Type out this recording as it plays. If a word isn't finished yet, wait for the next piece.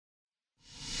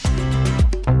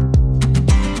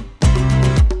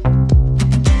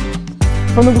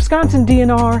From the Wisconsin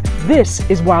DNR, this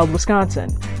is Wild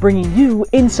Wisconsin, bringing you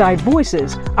inside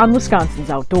voices on Wisconsin's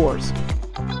outdoors.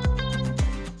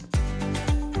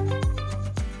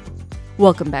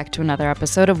 Welcome back to another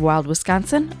episode of Wild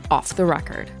Wisconsin Off the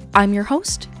Record. I'm your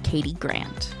host, Katie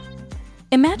Grant.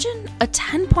 Imagine a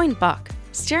 10-point buck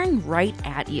staring right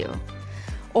at you.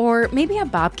 Or maybe a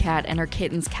bobcat and her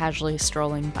kittens casually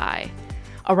strolling by.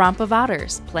 A romp of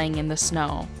otters playing in the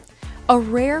snow. A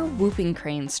rare whooping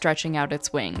crane stretching out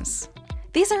its wings.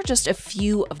 These are just a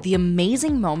few of the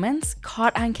amazing moments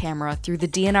caught on camera through the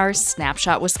DNR's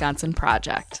Snapshot Wisconsin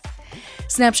project.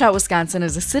 Snapshot Wisconsin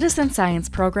is a citizen science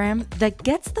program that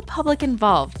gets the public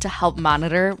involved to help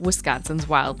monitor Wisconsin's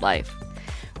wildlife.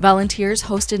 Volunteers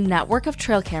host a network of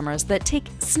trail cameras that take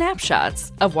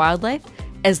snapshots of wildlife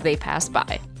as they pass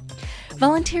by.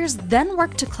 Volunteers then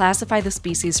work to classify the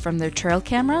species from their trail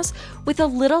cameras with a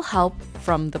little help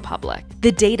from the public.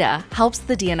 The data helps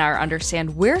the DNR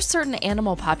understand where certain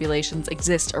animal populations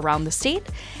exist around the state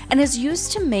and is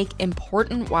used to make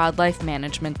important wildlife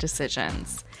management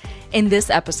decisions. In this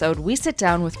episode, we sit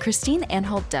down with Christine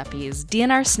Anhalt-Deppes,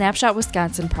 DNR Snapshot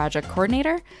Wisconsin project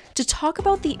coordinator, to talk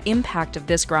about the impact of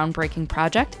this groundbreaking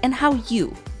project and how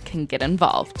you can get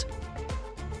involved.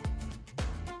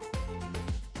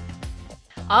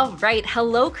 All right.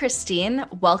 Hello, Christine.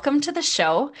 Welcome to the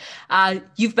show.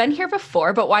 You've been here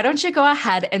before, but why don't you go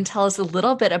ahead and tell us a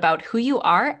little bit about who you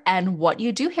are and what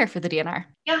you do here for the DNR?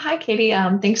 Yeah. Hi, Katie.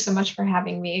 Thanks so much for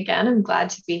having me again. I'm glad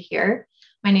to be here.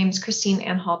 My name is Christine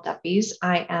Anhalt-Deppes.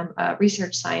 I am a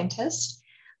research scientist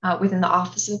within the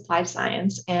Office of Applied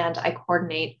Science, and I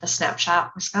coordinate the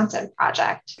Snapshot Wisconsin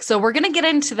project. So we're going to get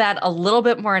into that a little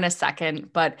bit more in a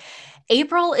second, but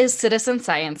April is Citizen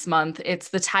Science Month. It's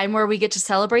the time where we get to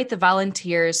celebrate the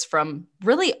volunteers from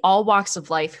really all walks of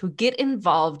life who get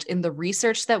involved in the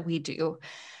research that we do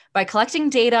by collecting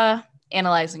data,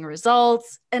 analyzing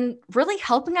results, and really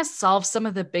helping us solve some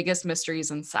of the biggest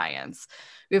mysteries in science.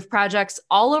 We have projects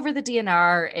all over the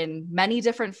DNR in many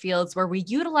different fields where we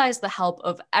utilize the help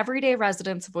of everyday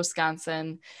residents of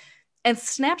Wisconsin. And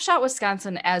Snapshot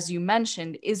Wisconsin, as you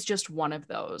mentioned, is just one of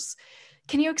those.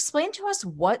 Can you explain to us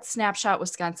what Snapshot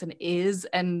Wisconsin is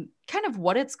and kind of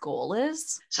what its goal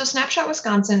is? So Snapshot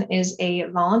Wisconsin is a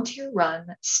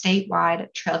volunteer-run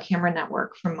statewide trail camera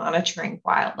network for monitoring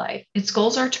wildlife. Its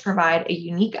goals are to provide a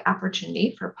unique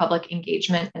opportunity for public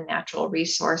engagement in natural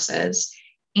resources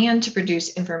and to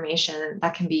produce information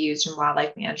that can be used in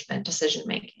wildlife management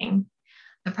decision-making.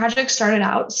 The project started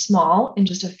out small in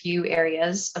just a few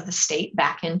areas of the state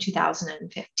back in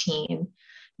 2015.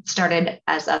 It started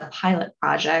as a pilot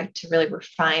project to really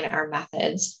refine our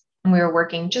methods, and we were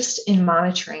working just in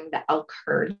monitoring the elk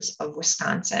herds of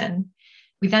Wisconsin.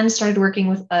 We then started working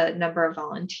with a number of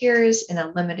volunteers in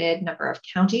a limited number of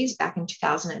counties back in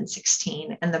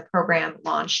 2016, and the program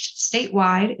launched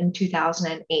statewide in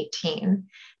 2018.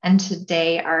 And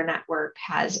today our network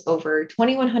has over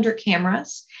 2,100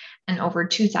 cameras and over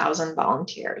 2,000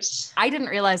 volunteers. I didn't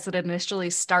realize that it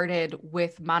initially started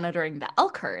with monitoring the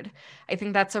elk herd. I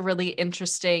think that's a really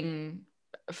interesting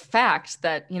fact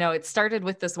that, it started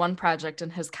with this one project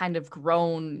and has kind of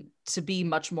grown to be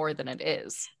much more than it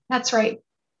is. That's right.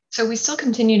 So we still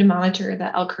continue to monitor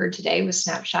the elk herd today with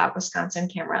Snapshot Wisconsin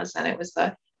cameras, and it was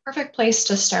the perfect place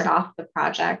to start off the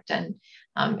project. And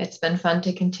it's been fun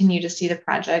to continue to see the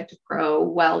project grow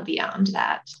well beyond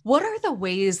that. What are the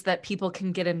ways that people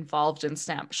can get involved in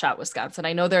Snapshot Wisconsin?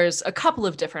 I know there's a couple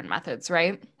of different methods,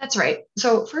 right? That's right.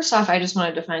 So first off, I just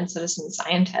want to define citizen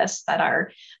scientists that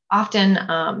are often,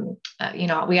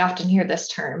 we often hear this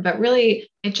term, but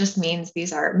really it just means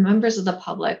these are members of the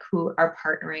public who are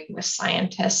partnering with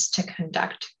scientists to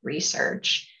conduct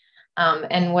research.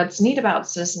 And what's neat about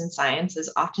citizen science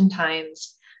is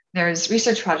oftentimes there's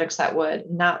research projects that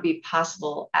would not be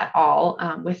possible at all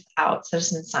without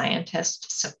citizen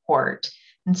scientist support.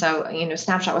 And so,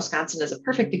 Snapshot Wisconsin is a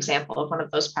perfect example of one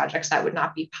of those projects that would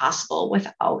not be possible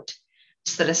without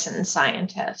citizen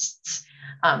scientists.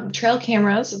 Trail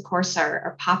cameras, of course,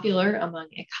 are popular among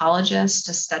ecologists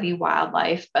to study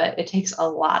wildlife, but it takes a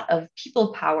lot of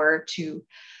people power to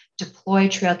deploy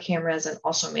trail cameras and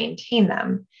also maintain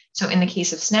them. So in the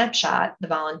case of Snapshot, the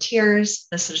volunteers,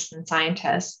 the citizen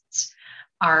scientists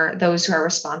are those who are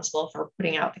responsible for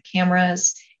putting out the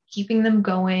cameras, keeping them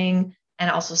going,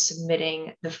 and also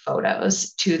submitting the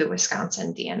photos to the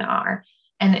Wisconsin DNR.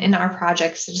 And in our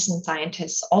project, citizen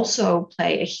scientists also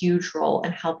play a huge role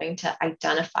in helping to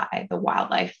identify the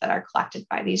wildlife that are collected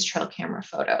by these trail camera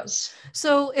photos.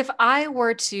 So, if I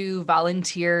were to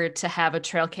volunteer to have a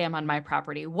trail cam on my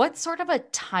property, what sort of a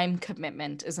time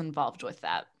commitment is involved with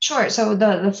that? Sure. So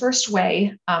the first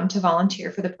way to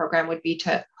volunteer for the program would be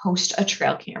to host a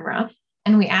trail camera.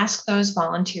 And we ask those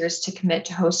volunteers to commit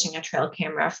to hosting a trail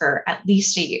camera for at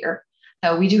least a year.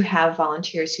 Though we do have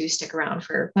volunteers who stick around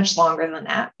for much longer than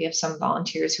that. We have some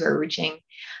volunteers who are reaching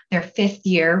their fifth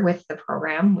year with the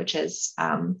program, which is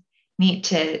neat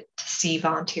to see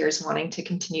volunteers wanting to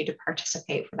continue to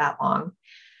participate for that long.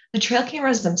 The trail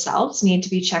cameras themselves need to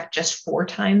be checked just 4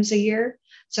 times a year.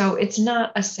 So it's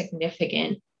not a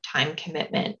significant time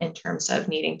commitment in terms of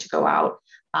needing to go out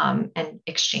and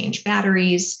exchange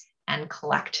batteries and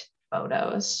collect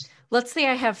photos. Let's say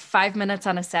I have 5 minutes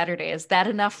on a Saturday. Is that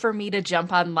enough for me to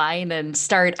jump online and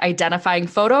start identifying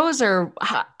photos, or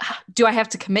do I have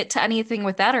to commit to anything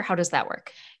with that, or how does that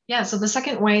work? Yeah, so the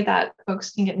second way that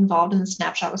folks can get involved in the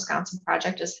Snapshot Wisconsin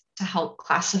project is to help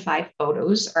classify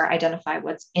photos or identify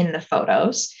what's in the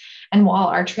photos. And while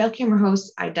our trail camera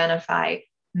hosts identify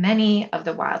many of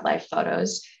the wildlife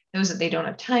photos, those that they don't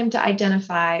have time to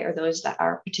identify or those that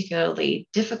are particularly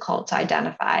difficult to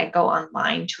identify go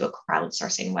online to a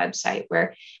crowdsourcing website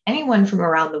where anyone from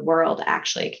around the world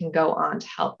actually can go on to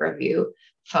help review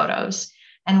photos.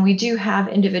 And we do have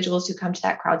individuals who come to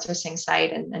that crowdsourcing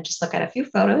site and just look at a few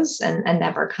photos and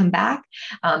never come back,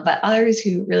 but others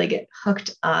who really get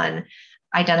hooked on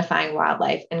identifying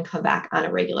wildlife and come back on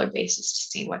a regular basis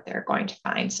to see what they're going to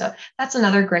find. So that's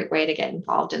another great way to get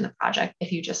involved in the project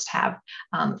if you just have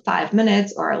 5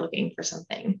 minutes or are looking for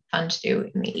something fun to do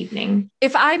in the evening.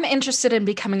 If I'm interested in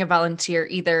becoming a volunteer,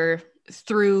 either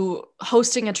through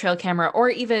hosting a trail camera or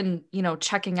even,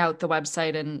 checking out the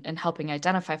website and helping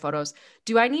identify photos,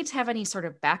 do I need to have any sort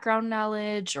of background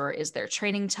knowledge, or is there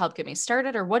training to help get me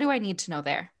started, or what do I need to know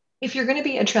there? If you're going to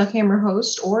be a trail camera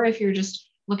host, or if you're just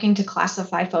looking to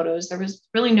classify photos, there was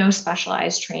really no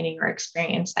specialized training or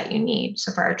experience that you need.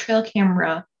 So for our trail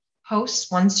camera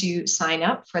hosts, once you sign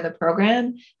up for the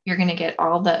program, you're going to get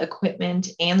all the equipment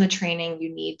and the training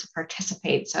you need to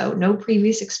participate. So no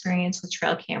previous experience with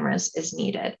trail cameras is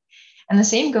needed. And the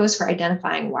same goes for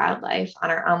identifying wildlife. On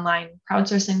our online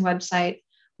crowdsourcing website,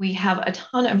 we have a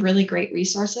ton of really great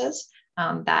resources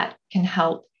that can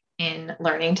help in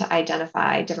learning to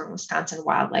identify different Wisconsin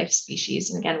wildlife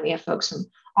species. And again, we have folks from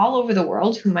all over the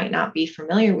world who might not be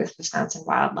familiar with Wisconsin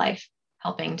wildlife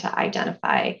helping to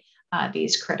identify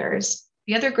these critters.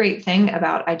 The other great thing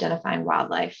about identifying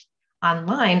wildlife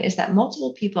online is that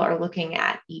multiple people are looking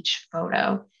at each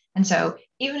photo. And so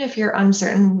even if you're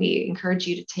uncertain, we encourage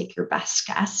you to take your best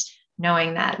guess,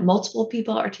 knowing that multiple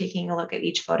people are taking a look at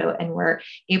each photo and we're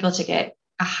able to get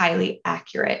a highly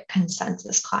accurate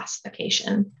consensus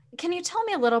classification. Can you tell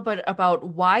me a little bit about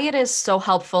why it is so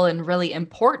helpful and really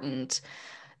important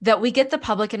that we get the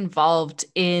public involved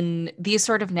in these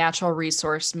sort of natural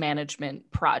resource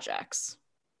management projects?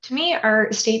 To me,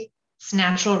 our state's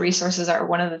natural resources are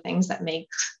one of the things that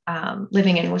makes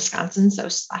living in Wisconsin so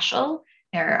special.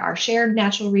 There are shared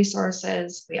natural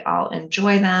resources. We all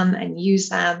enjoy them and use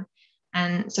them.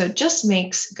 And so it just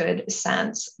makes good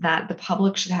sense that the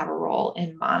public should have a role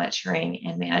in monitoring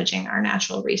and managing our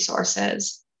natural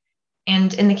resources.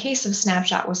 And in the case of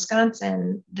Snapshot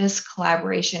Wisconsin, this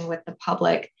collaboration with the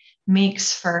public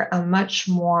makes for a much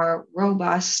more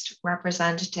robust,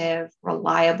 representative,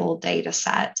 reliable data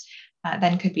set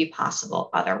than could be possible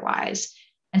otherwise.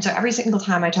 And so every single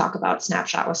time I talk about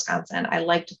Snapshot Wisconsin, I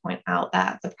like to point out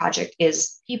that the project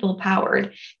is people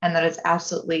powered and that it's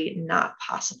absolutely not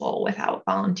possible without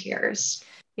volunteers.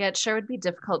 Yeah, it sure would be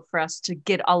difficult for us to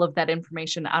get all of that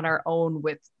information on our own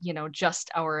with,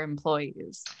 just our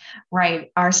employees.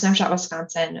 Right. Our Snapshot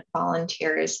Wisconsin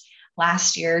volunteers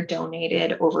last year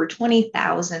donated over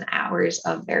 20,000 hours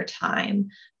of their time,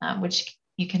 which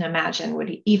you can imagine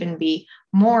would even be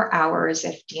more hours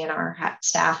if DNR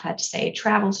staff had to say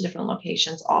travel to different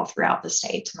locations all throughout the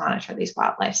state to monitor these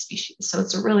wildlife species. So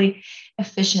it's a really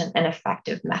efficient and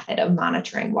effective method of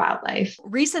monitoring wildlife.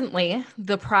 Recently,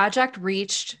 the project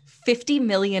reached 50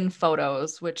 million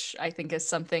photos, which I think is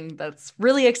something that's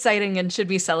really exciting and should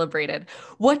be celebrated.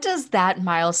 What does that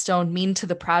milestone mean to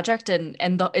the project and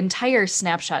the entire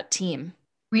Snapshot team?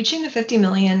 Reaching the 50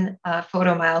 million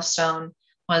photo milestone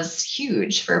was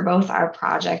huge for both our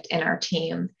project and our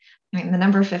team. I mean, the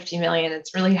number 50 million,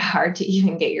 it's really hard to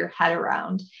even get your head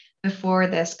around. Before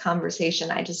this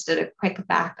conversation, I just did a quick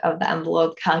back of the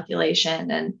envelope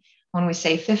calculation. And when we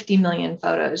say 50 million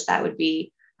photos, that would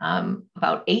be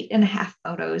about 8.5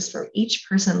 photos for each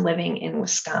person living in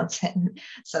Wisconsin.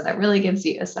 So that really gives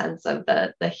you a sense of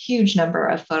the huge number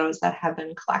of photos that have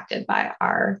been collected by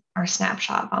our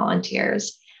Snapshot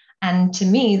volunteers. And to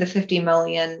me, the 50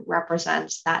 million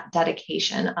represents that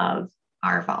dedication of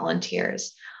our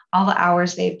volunteers, all the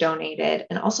hours they've donated,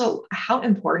 and also how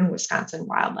important Wisconsin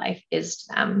wildlife is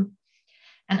to them.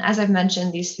 And as I've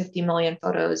mentioned, these 50 million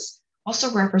photos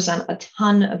also represent a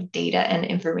ton of data and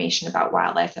information about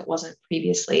wildlife that wasn't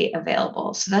previously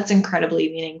available. So that's incredibly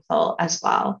meaningful as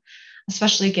well,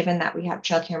 especially given that we have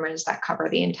trail cameras that cover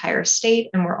the entire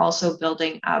state, and we're also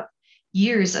building up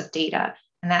years of data.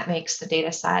 And that makes the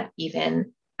data set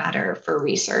even better for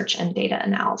research and data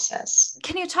analysis.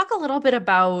 Can you talk a little bit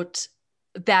about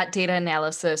that data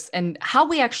analysis and how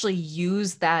we actually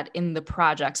use that in the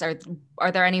projects?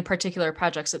 Are there any particular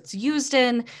projects it's used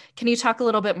in? Can you talk a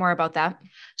little bit more about that?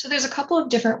 So there's a couple of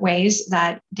different ways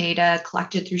that data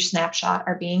collected through Snapshot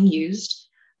are being used.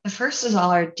 The first is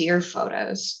all our deer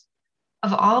photos.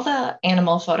 Of all the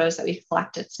animal photos that we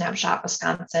collect at Snapshot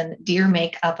Wisconsin, deer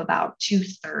make up about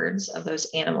 2/3 of those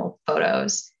animal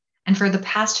photos. And for the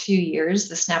past few years,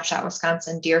 the Snapshot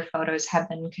Wisconsin deer photos have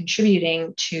been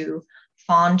contributing to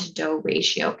fawn to doe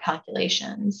ratio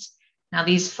calculations. Now,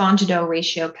 these fawn to doe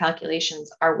ratio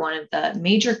calculations are one of the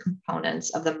major components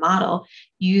of the model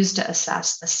used to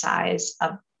assess the size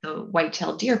of the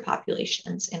white-tailed deer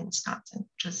populations in Wisconsin,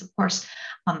 which is, of course,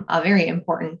 a very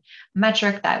important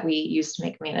metric that we use to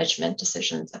make management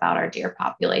decisions about our deer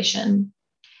population.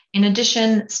 In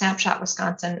addition, Snapshot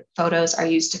Wisconsin photos are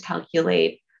used to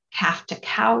calculate calf to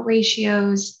cow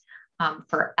ratios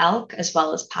for elk, as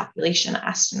well as population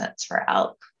estimates for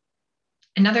elk.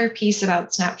 Another piece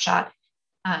about Snapshot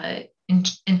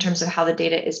in terms of how the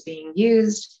data is being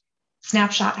used,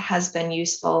 Snapshot has been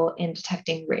useful in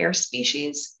detecting rare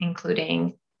species,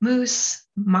 including moose,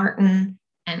 marten,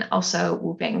 and also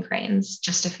whooping cranes.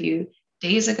 Just a few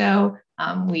days ago,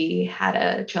 we had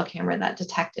a trail camera that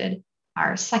detected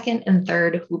our second and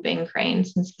third whooping crane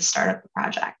since the start of the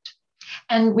project.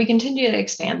 And we continue to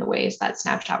expand the ways that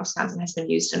Snapshot Wisconsin has been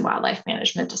used in wildlife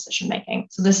management decision-making.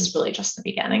 So this is really just the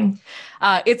beginning.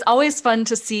 It's always fun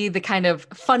to see the kind of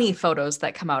funny photos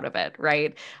that come out of it,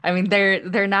 right? I mean,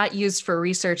 they're not used for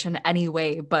research in any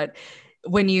way, but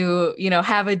when you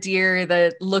have a deer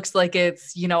that looks like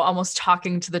it's, almost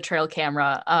talking to the trail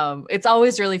camera, it's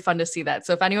always really fun to see that.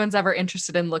 So if anyone's ever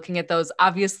interested in looking at those,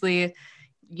 obviously,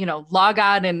 log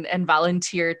on and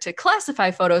volunteer to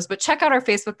classify photos, but check out our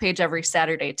Facebook page every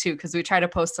Saturday too, because we try to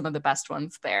post some of the best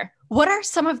ones there. What are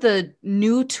some of the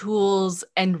new tools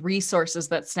and resources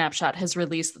that Snapshot has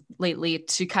released lately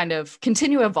to kind of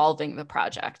continue evolving the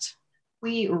project?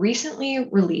 We recently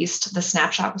released the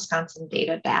Snapshot Wisconsin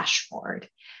Data Dashboard.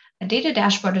 A data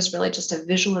dashboard is really just a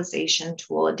visualization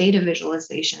tool, a data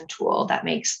visualization tool that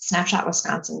makes Snapshot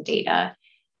Wisconsin data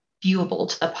viewable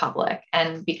to the public.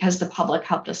 And because the public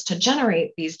helped us to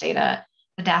generate these data,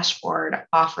 the dashboard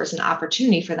offers an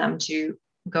opportunity for them to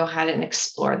go ahead and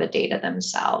explore the data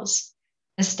themselves.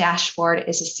 This dashboard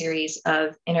is a series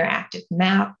of interactive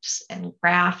maps and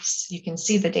graphs. You can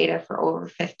see the data for over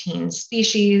 15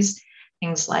 species,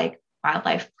 things like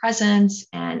wildlife presence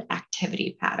and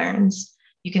activity patterns.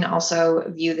 You can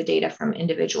also view the data from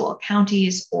individual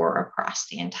counties or across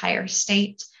the entire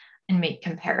state and make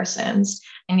comparisons.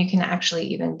 And you can actually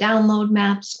even download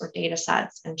maps or data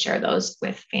sets and share those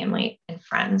with family and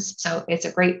friends. So it's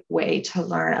a great way to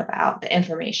learn about the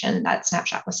information that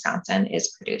Snapshot Wisconsin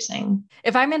is producing.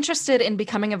 If I'm interested in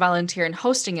becoming a volunteer and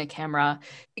hosting a camera,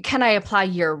 can I apply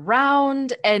year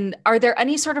round? And are there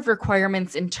any sort of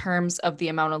requirements in terms of the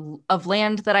amount of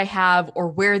land that I have or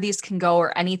where these can go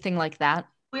or anything like that?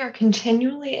 We are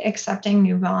continually accepting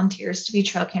new volunteers to be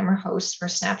trail camera hosts for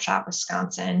Snapshot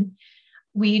Wisconsin.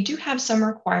 We do have some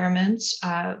requirements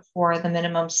for the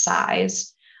minimum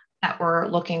size that we're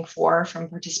looking for from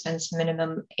participants,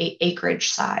 minimum acreage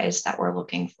size that we're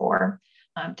looking for.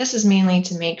 This is mainly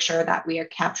to make sure that we are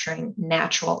capturing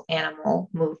natural animal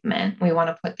movement. We want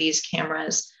to put these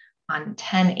cameras on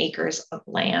 10 acres of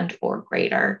land or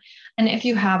greater. And if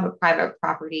you have a private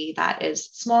property that is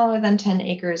smaller than 10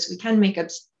 acres, we can make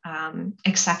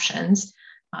exceptions.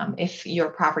 If your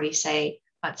property, say,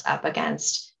 butts up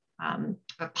against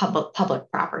a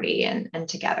public property and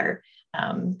together,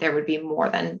 there would be more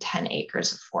than 10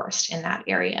 acres of forest in that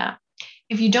area.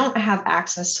 If you don't have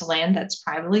access to land that's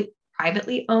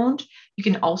privately owned, you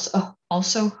can also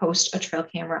host a trail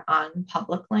camera on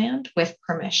public land with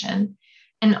permission.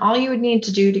 And all you would need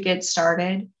to do to get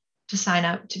started to sign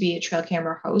up to be a trail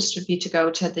camera host would be to go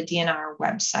to the DNR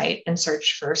website and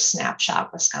search for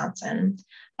Snapshot Wisconsin.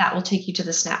 that will take you to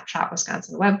the Snapshot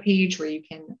Wisconsin webpage where you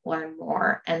can learn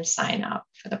more and sign up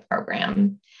for the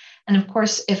program. And of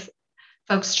course, if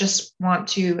folks just want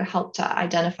to help to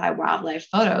identify wildlife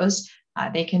photos,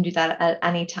 they can do that at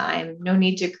any time. No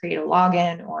need to create a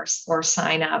login or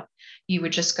sign up. You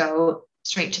would just go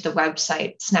straight to the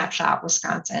website,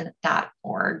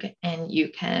 snapshotwisconsin.org, and you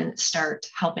can start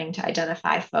helping to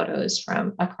identify photos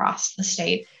from across the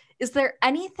state. Is there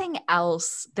anything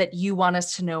else that you want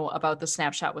us to know about the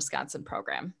Snapshot Wisconsin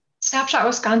program? Snapshot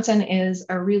Wisconsin is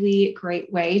a really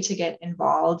great way to get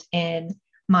involved in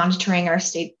monitoring our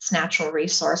state's natural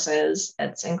resources.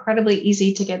 It's incredibly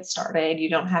easy to get started. You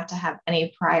don't have to have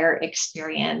any prior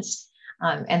experience.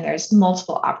 And there's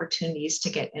multiple opportunities to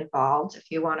get involved. If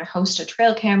you want to host a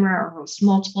trail camera or host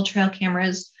multiple trail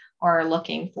cameras, or are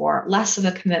looking for less of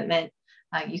a commitment,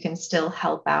 you can still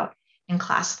help out in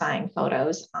classifying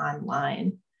photos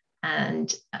online.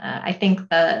 And I think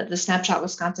the Snapshot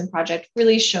Wisconsin project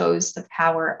really shows the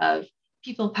power of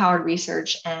people-powered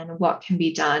research and what can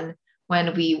be done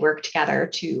when we work together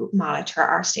to monitor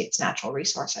our state's natural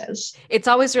resources. It's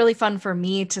always really fun for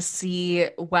me to see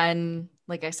when,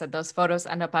 like I said, those photos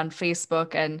end up on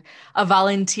Facebook and a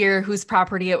volunteer whose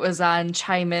property it was on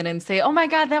chime in and say, oh my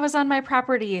God, that was on my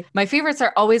property. My favorites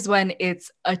are always when it's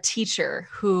a teacher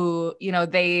who,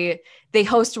 they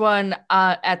host one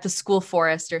at the school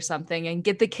forest or something and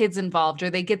get the kids involved, or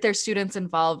they get their students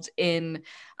involved in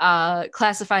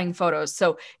classifying photos.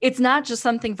 So it's not just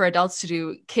something for adults to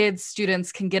do. Kids,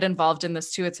 students can get involved in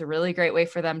this too. It's a really great way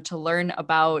for them to learn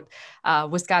about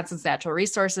Wisconsin's natural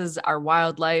resources, our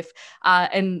wildlife,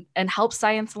 and help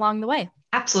science along the way.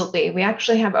 Absolutely. We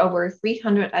actually have over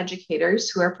 300 educators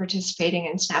who are participating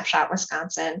in Snapshot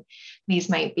Wisconsin. These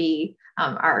might be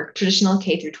our traditional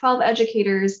K through 12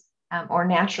 educators or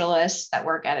naturalists that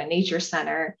work at a nature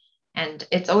center. And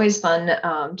it's always fun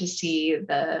to see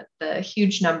the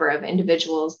huge number of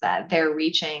individuals that they're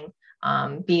reaching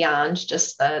beyond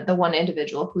just the one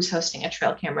individual who's hosting a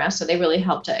trail camera. So they really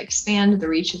help to expand the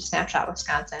reach of Snapshot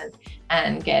Wisconsin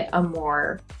and get a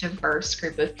more diverse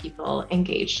group of people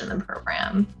engaged in the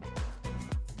program.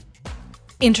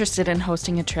 Interested in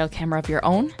hosting a trail camera of your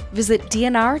own? Visit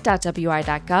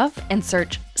dnr.wi.gov and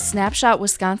search Snapshot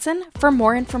Wisconsin for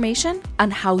more information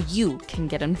on how you can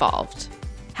get involved.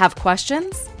 Have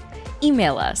questions?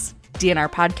 Email us,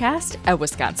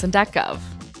 dnrpodcast@wisconsin.gov.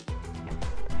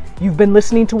 You've been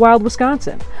listening to Wild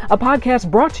Wisconsin, a podcast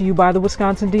brought to you by the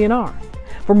Wisconsin DNR.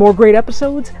 For more great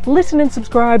episodes, listen and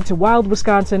subscribe to Wild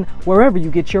Wisconsin wherever you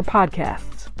get your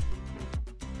podcasts.